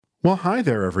Well, hi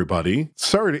there, everybody.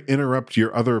 Sorry to interrupt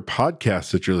your other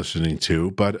podcasts that you're listening to,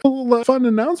 but a little fun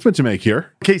announcement to make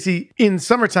here. Casey, in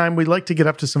summertime, we like to get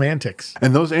up to some antics.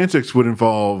 And those antics would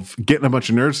involve getting a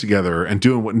bunch of nerds together and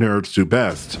doing what nerds do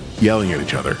best, yelling at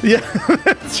each other. Yeah,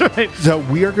 that's right. So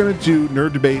we are going to do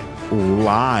Nerd Debate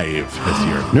live this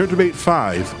year. Nerd Debate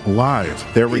 5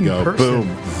 live. There we In go. person. Boom.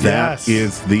 That Yes.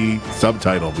 is the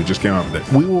subtitle. We just came up with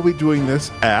it. We will be doing this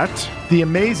at... The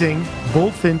amazing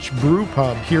Bullfinch Brew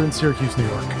Pub here in Syracuse, New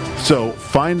York. So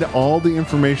find all the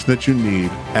information that you need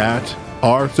at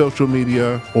our social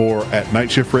media or at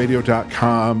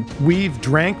nightshiftradio.com. We've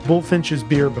drank Bullfinch's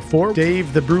beer before.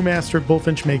 Dave, the brewmaster at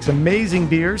Bullfinch, makes amazing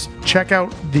beers. Check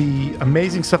out the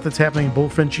amazing stuff that's happening in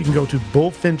Bullfinch. You can go to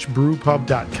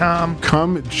bullfinchbrewpub.com.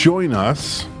 Come join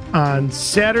us On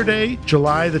Saturday,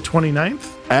 July the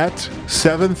 29th. at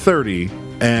 7:30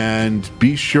 and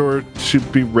be sure to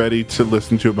be ready to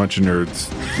listen to a bunch of nerds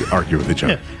argue with each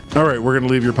other. All right, we're going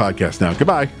to leave your podcast now.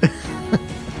 Goodbye.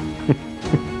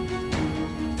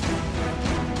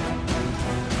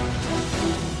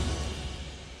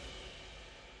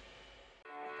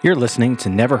 You're listening to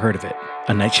Never Heard of It,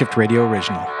 a Night Shift Radio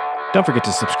original. Don't forget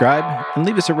to subscribe and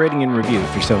leave us a rating and review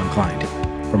if you're so inclined.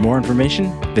 For more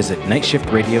information, visit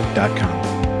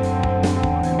nightshiftradio.com.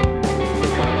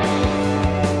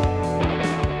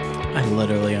 I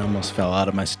literally almost fell out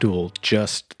of my stool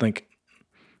just like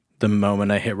the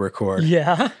moment I hit record.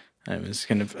 Yeah. I was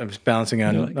bouncing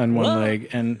on one "Whoa." leg,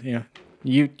 and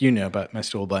you know about my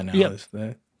stool by now. Yep. Is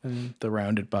the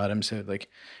rounded bottom, so like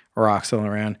rocks all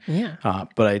around. Yeah.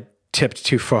 But I tipped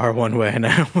too far one way, and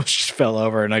I almost just fell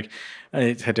over, and I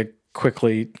had to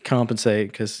quickly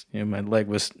compensate because my leg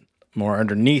was more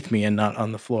underneath me and not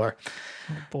on the floor.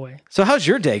 Boy. So how's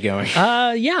your day going?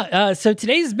 So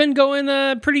today's been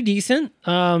going pretty decent.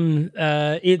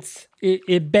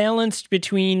 It balanced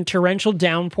between torrential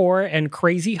downpour and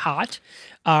crazy hot.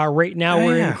 Right now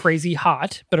we're in crazy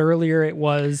hot, but earlier it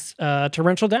was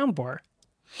torrential downpour.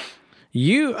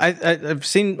 I've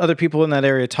seen other people in that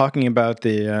area talking about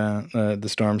the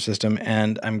storm system,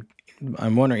 and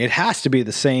I'm wondering, it has to be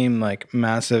the same like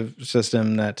massive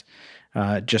system that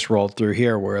just rolled through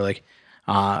here, where like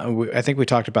I think we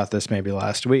talked about this maybe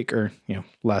last week, or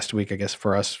last week I guess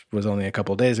for us was only a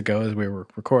couple of days ago as we were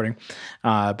recording,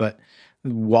 but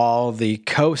while the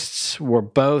coasts were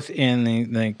both in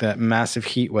that massive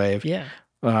heat wave,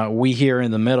 we here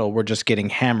in the middle, we're just getting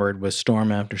hammered with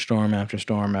storm after storm after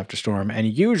storm after storm. And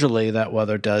usually that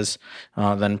weather does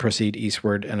then proceed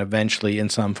eastward and eventually in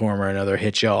some form or another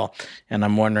hit y'all. And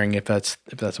I'm wondering if that's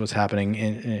what's happening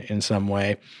in some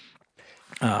way,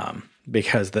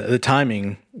 because the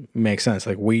timing makes sense.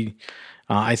 Like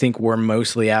I think we're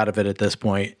mostly out of it at this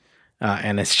point,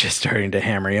 and it's just starting to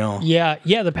hammer y'all. Yeah.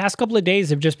 The past couple of days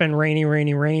have just been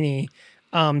rainy.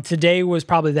 Today was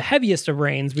probably the heaviest of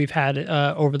rains we've had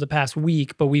over the past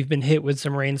week, but we've been hit with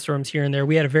some rainstorms here and there.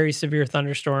 We had a very severe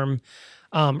thunderstorm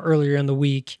earlier in the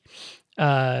week,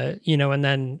 and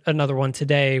then another one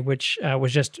today, which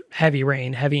was just heavy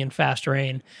and fast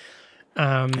rain.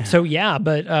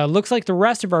 But looks like the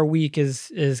rest of our week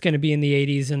is going to be in the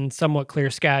 80s and somewhat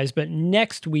clear skies. But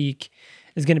next week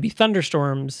is going to be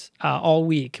thunderstorms all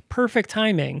week. Perfect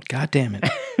timing. God damn it.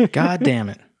 God damn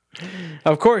it.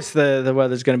 Of course, the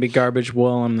weather's going to be garbage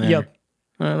while I'm there. Yep.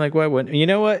 Like, why wouldn't? You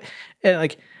know what?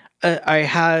 I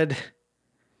had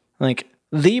like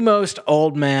the most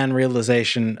old man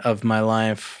realization of my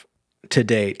life to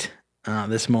date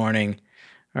this morning.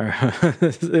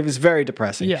 It was very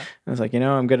depressing. Yeah. I was like,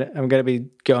 I'm gonna be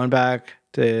going back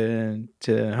to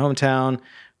hometown,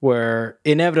 where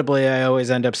inevitably I always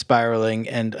end up spiraling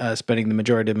and spending the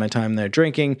majority of my time there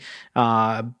drinking.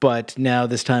 But now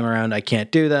this time around, I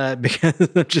can't do that because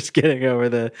I'm just getting over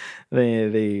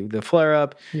the flare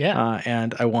up. Yeah.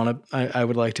 And I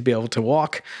would like to be able to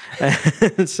walk.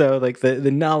 And so like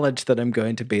the knowledge that I'm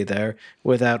going to be there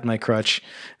without my crutch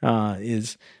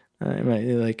is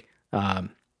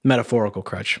metaphorical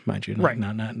crutch, mind you,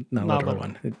 not literal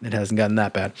one. It hasn't gotten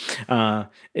that bad.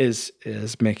 Is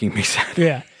making me sad.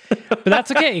 Yeah. But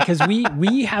that's okay, because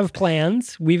we have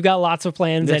plans. We've got lots of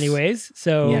plans anyways.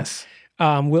 So yes.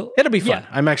 It'll be fun.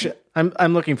 Yeah.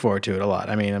 I'm looking forward to it a lot.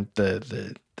 I mean,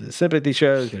 the sympathy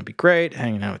show is going to be great.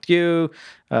 Hanging out with you,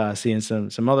 seeing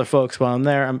some other folks while I'm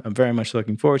there. I'm very much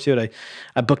looking forward to it.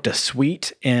 I booked a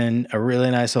suite in a really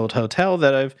nice old hotel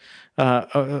that I've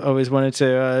always wanted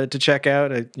to check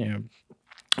out.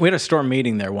 We had a storm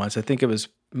meeting there once. I think it was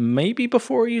maybe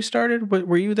before you started.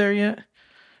 Were you there yet?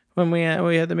 When we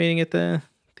had the meeting at the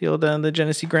old the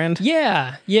Genesee Grand?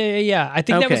 Yeah. I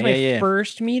think that was my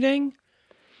first meeting.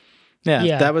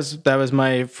 Yeah, that was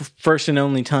my first and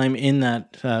only time in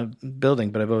that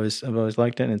building, but I've always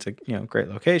liked it. And it's a great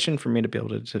location for me to be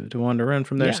able to wander around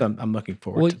from there. Yeah. So I'm looking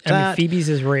forward to that. I mean, Phoebe's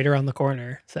is right around the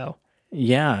corner, so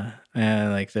yeah,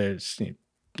 and like there's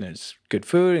good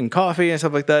food and coffee and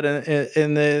stuff like that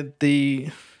in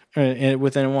the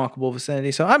within a walkable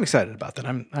vicinity. So I'm excited about that.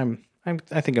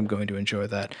 I think I'm going to enjoy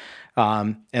that.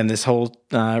 And this whole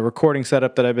recording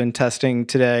setup that I've been testing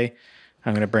today,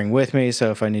 I'm going to bring with me.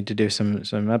 So if I need to do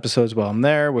some episodes while I'm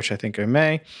there, which I think I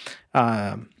may,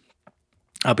 I'll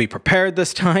be prepared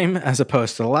this time as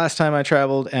opposed to the last time I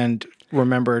traveled and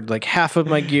remembered like half of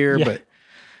my gear, but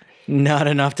not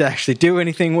enough to actually do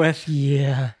anything with.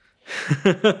 Yeah.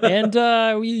 And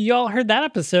you all heard that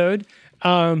episode.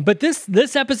 But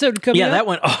this episode coming up, that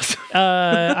went awesome.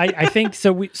 I think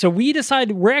so. We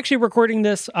decided we're actually recording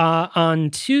this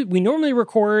on we normally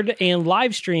record and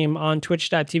live stream on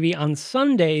twitch.tv on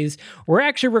Sundays. We're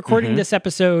actually recording this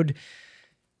episode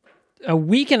a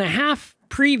week and a half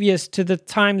previous to the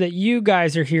time that you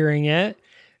guys are hearing it.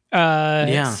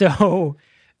 So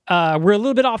we're a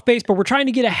little bit off base, but we're trying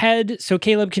to get ahead so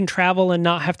Caleb can travel and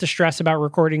not have to stress about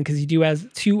recording because he has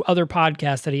 2 other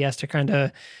podcasts that he has to kind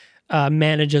of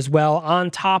manage as well,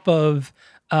 on top of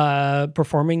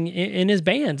performing in his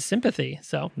band Sympathy.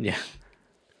 So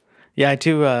I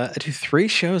do 3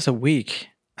 shows a week,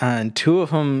 and 2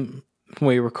 of them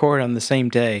we record on the same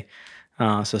day.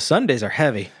 So Sundays are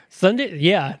heavy.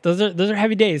 Those are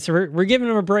heavy days. So we're giving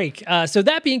them a break. So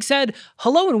that being said,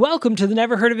 hello and welcome to the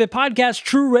Never Heard of It podcast,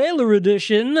 Trailer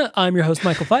Edition. I'm your host,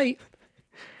 Michael Fight.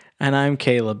 And I'm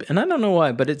Caleb. And I don't know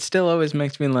why, but it still always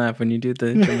makes me laugh when you do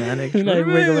the dramatic. I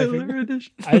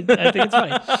think it's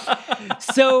funny.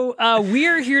 So we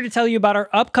are here to tell you about our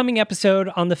upcoming episode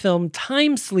on the film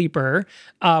Time Sleeper,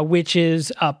 which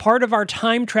is part of our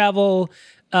time travel.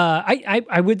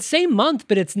 I would say month,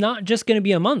 but it's not just going to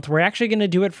be a month. We're actually going to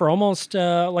do it for almost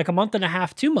like a month and a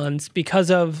half, 2 months because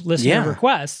of listener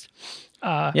requests.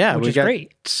 Which is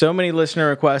great. So many listener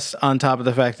requests on top of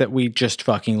the fact that we just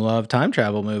fucking love time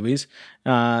travel movies.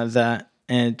 We're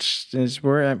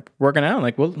working out.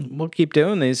 Like we'll keep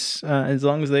doing these as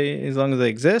long as they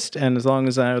exist, and as long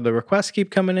as the requests keep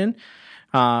coming in.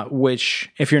 Which,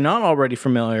 if you're not already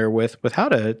familiar with how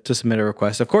to submit a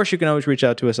request, of course you can always reach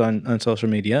out to us on social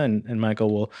media, and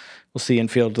Michael will see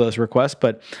and field those requests.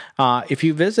 But if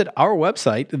you visit our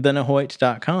website,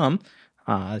 thenahoit.com.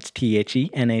 It's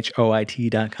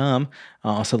THENHOIT.com.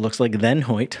 Also looks like Then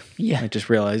Hoyt. Yeah. I just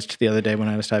realized the other day when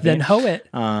I was typing. Then Hoyt.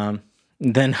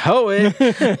 Then Hoyt.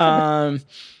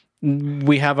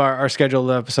 We have our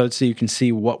scheduled episodes so you can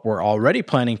see what we're already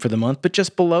planning for the month. But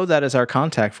just below that is our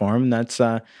contact form. That's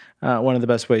one of the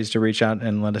best ways to reach out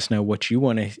and let us know what you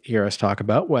want to hear us talk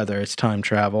about, whether it's time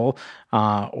travel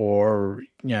or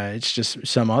it's just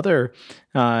some other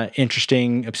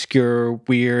interesting, obscure,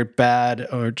 weird, bad,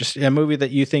 or just a movie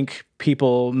that you think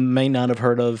people may not have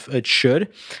heard of. It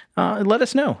should. Let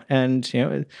us know.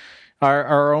 And,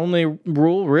 our only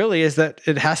rule really is that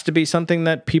it has to be something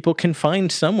that people can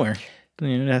find somewhere.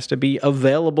 It has to be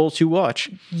available to watch.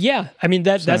 Yeah, I mean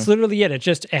that's literally it.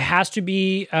 It has to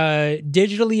be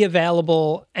digitally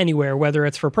available anywhere, whether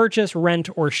it's for purchase, rent,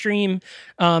 or stream.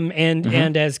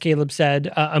 And as Caleb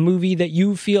said, a movie that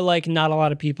you feel like not a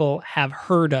lot of people have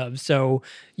heard of. So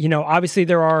obviously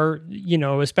there are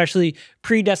especially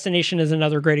Predestination is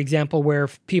another great example where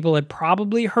people had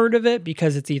probably heard of it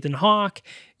because it's Ethan Hawke.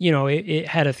 It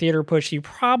had a theater push. You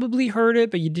probably heard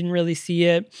it, but you didn't really see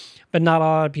it. But not a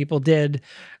lot of people did,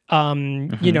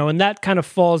 and that kind of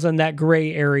falls in that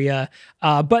gray area.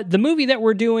 But the movie that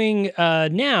we're doing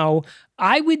now,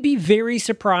 I would be very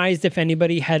surprised if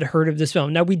anybody had heard of this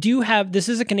film. Now, this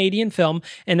is a Canadian film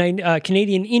and a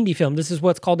Canadian indie film. This is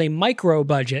what's called a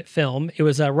micro-budget film. It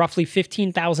was roughly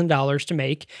 $15,000 to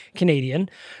make, Canadian.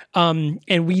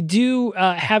 And we do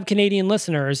have Canadian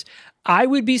listeners. I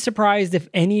would be surprised if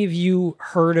any of you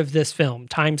heard of this film,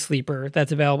 Time Sleeper,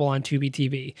 that's available on Tubi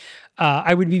TV.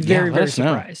 I would be very, very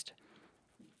surprised.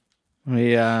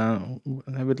 I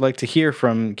would like to hear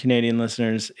from Canadian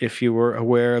listeners if you were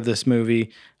aware of this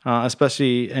movie,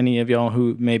 especially any of y'all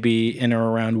who may be in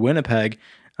or around Winnipeg,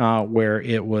 where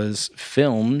it was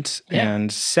filmed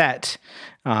and set.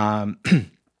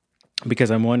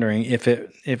 Because I'm wondering if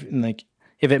it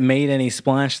made any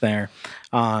splash there.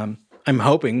 I'm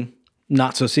hoping,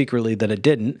 not so secretly, that it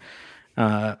didn't.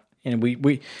 And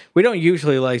we don't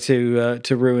usually like to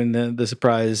ruin the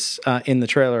surprise in the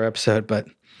trailer episode, but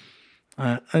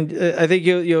I think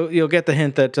you'll get the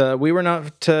hint that we're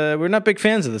not big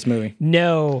fans of this movie.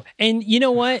 No, and you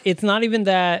know what? It's not even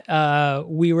that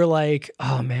we were like,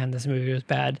 oh man, this movie was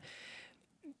bad.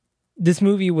 this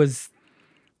movie was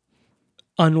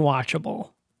unwatchable.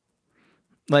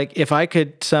 Like, if I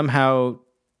could somehow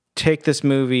take this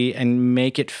movie and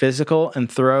make it physical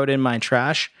and throw it in my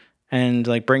trash and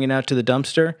like bring it out to the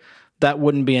dumpster, that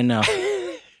wouldn't be enough.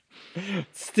 It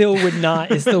still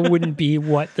wouldn't be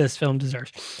what this film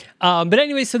deserves. But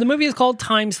anyway, so the movie is called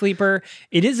Time Sleeper.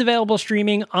 It is available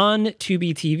streaming on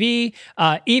Tubi TV.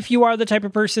 If you are the type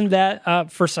of person that,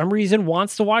 for some reason,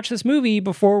 wants to watch this movie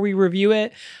before we review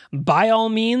it, by all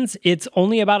means, it's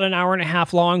only about an hour and a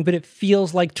half long, but it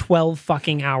feels like 12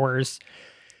 fucking hours.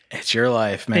 It's your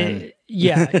life, man.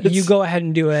 You go ahead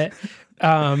and do it.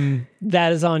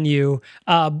 That is on you.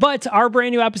 But our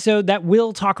brand new episode that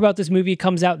will talk about this movie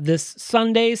comes out this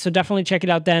Sunday, so definitely check it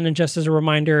out then. And just as a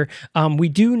reminder, we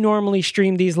do normally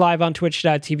stream these live on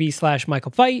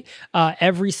twitch.tv/MichaelFight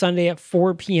every Sunday at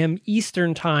 4 p.m.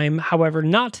 Eastern time. However,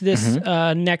 not this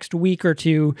next week or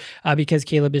two because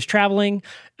Caleb is traveling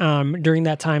during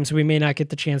that time, so we may not get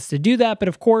the chance to do that. But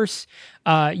of course,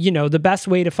 the best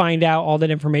way to find out all that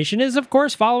information is, of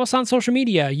course, follow us on social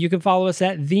media. You can follow us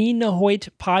at The Nahoit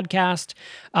Podcast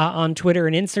on Twitter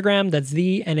and Instagram. That's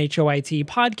the NHOIT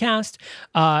Podcast.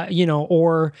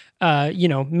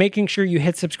 Making sure you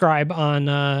hit subscribe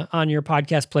on your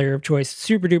podcast player of choice.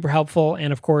 Super duper helpful.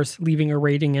 And of course, leaving a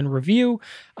rating and review,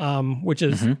 which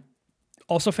is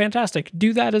also fantastic.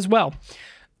 Do that as well.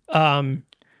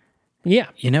 Yeah.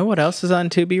 You know what else is on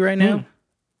Tubi right now?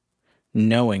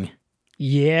 Knowing.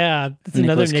 Yeah, that's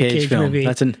another Nick Cage film. movie.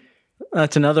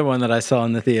 That's another one that I saw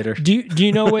in the theater. Do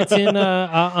you know what's in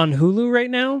on Hulu right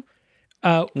now?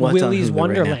 Willy's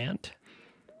Wonderland.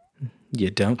 Right now? You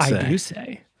don't say. I do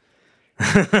say.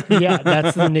 Yeah,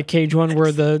 that's the Nick Cage one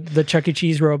where the Chuck E.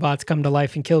 Cheese robots come to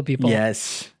life and kill people.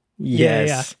 Yes.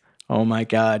 Yeah. Oh my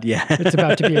God, yeah. It's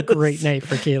about to be a great night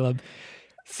for Caleb.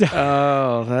 So.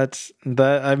 Oh, that's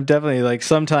that. I'm definitely like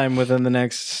sometime within the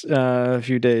next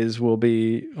few days we'll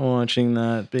be watching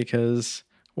that because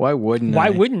why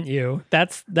wouldn't you?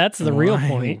 That's the real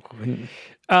point.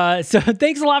 So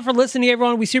thanks a lot for listening,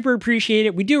 everyone. We super appreciate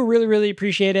it. We do really, really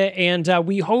appreciate it. And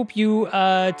we hope you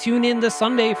tune in this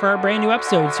Sunday for our brand new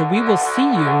episode. So we will see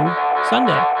you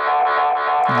Sunday.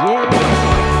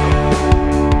 Yeah.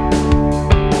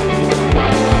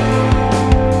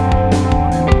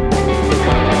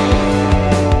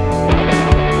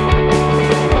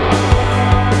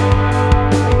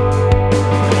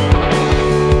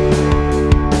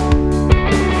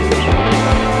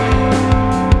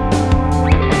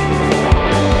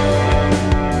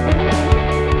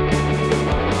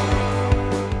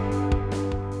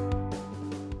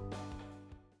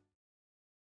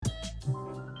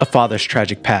 A father's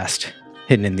tragic past,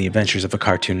 hidden in the adventures of a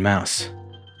cartoon mouse.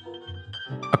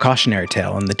 A cautionary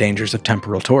tale on the dangers of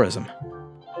temporal tourism.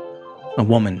 A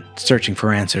woman searching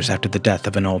for answers after the death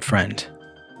of an old friend.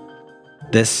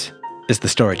 This is the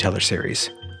Storyteller Series,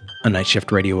 a Night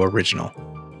Shift Radio original.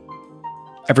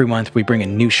 Every month we bring a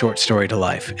new short story to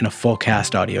life in a full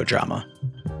cast audio drama.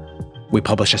 We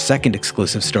publish a second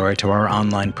exclusive story to our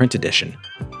online print edition,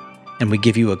 and we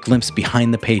give you a glimpse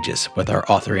behind the pages with our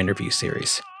author interview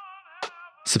series.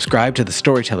 Subscribe to the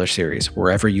Storyteller Series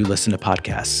wherever you listen to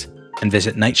podcasts, and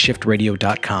visit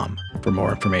nightshiftradio.com for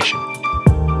more information.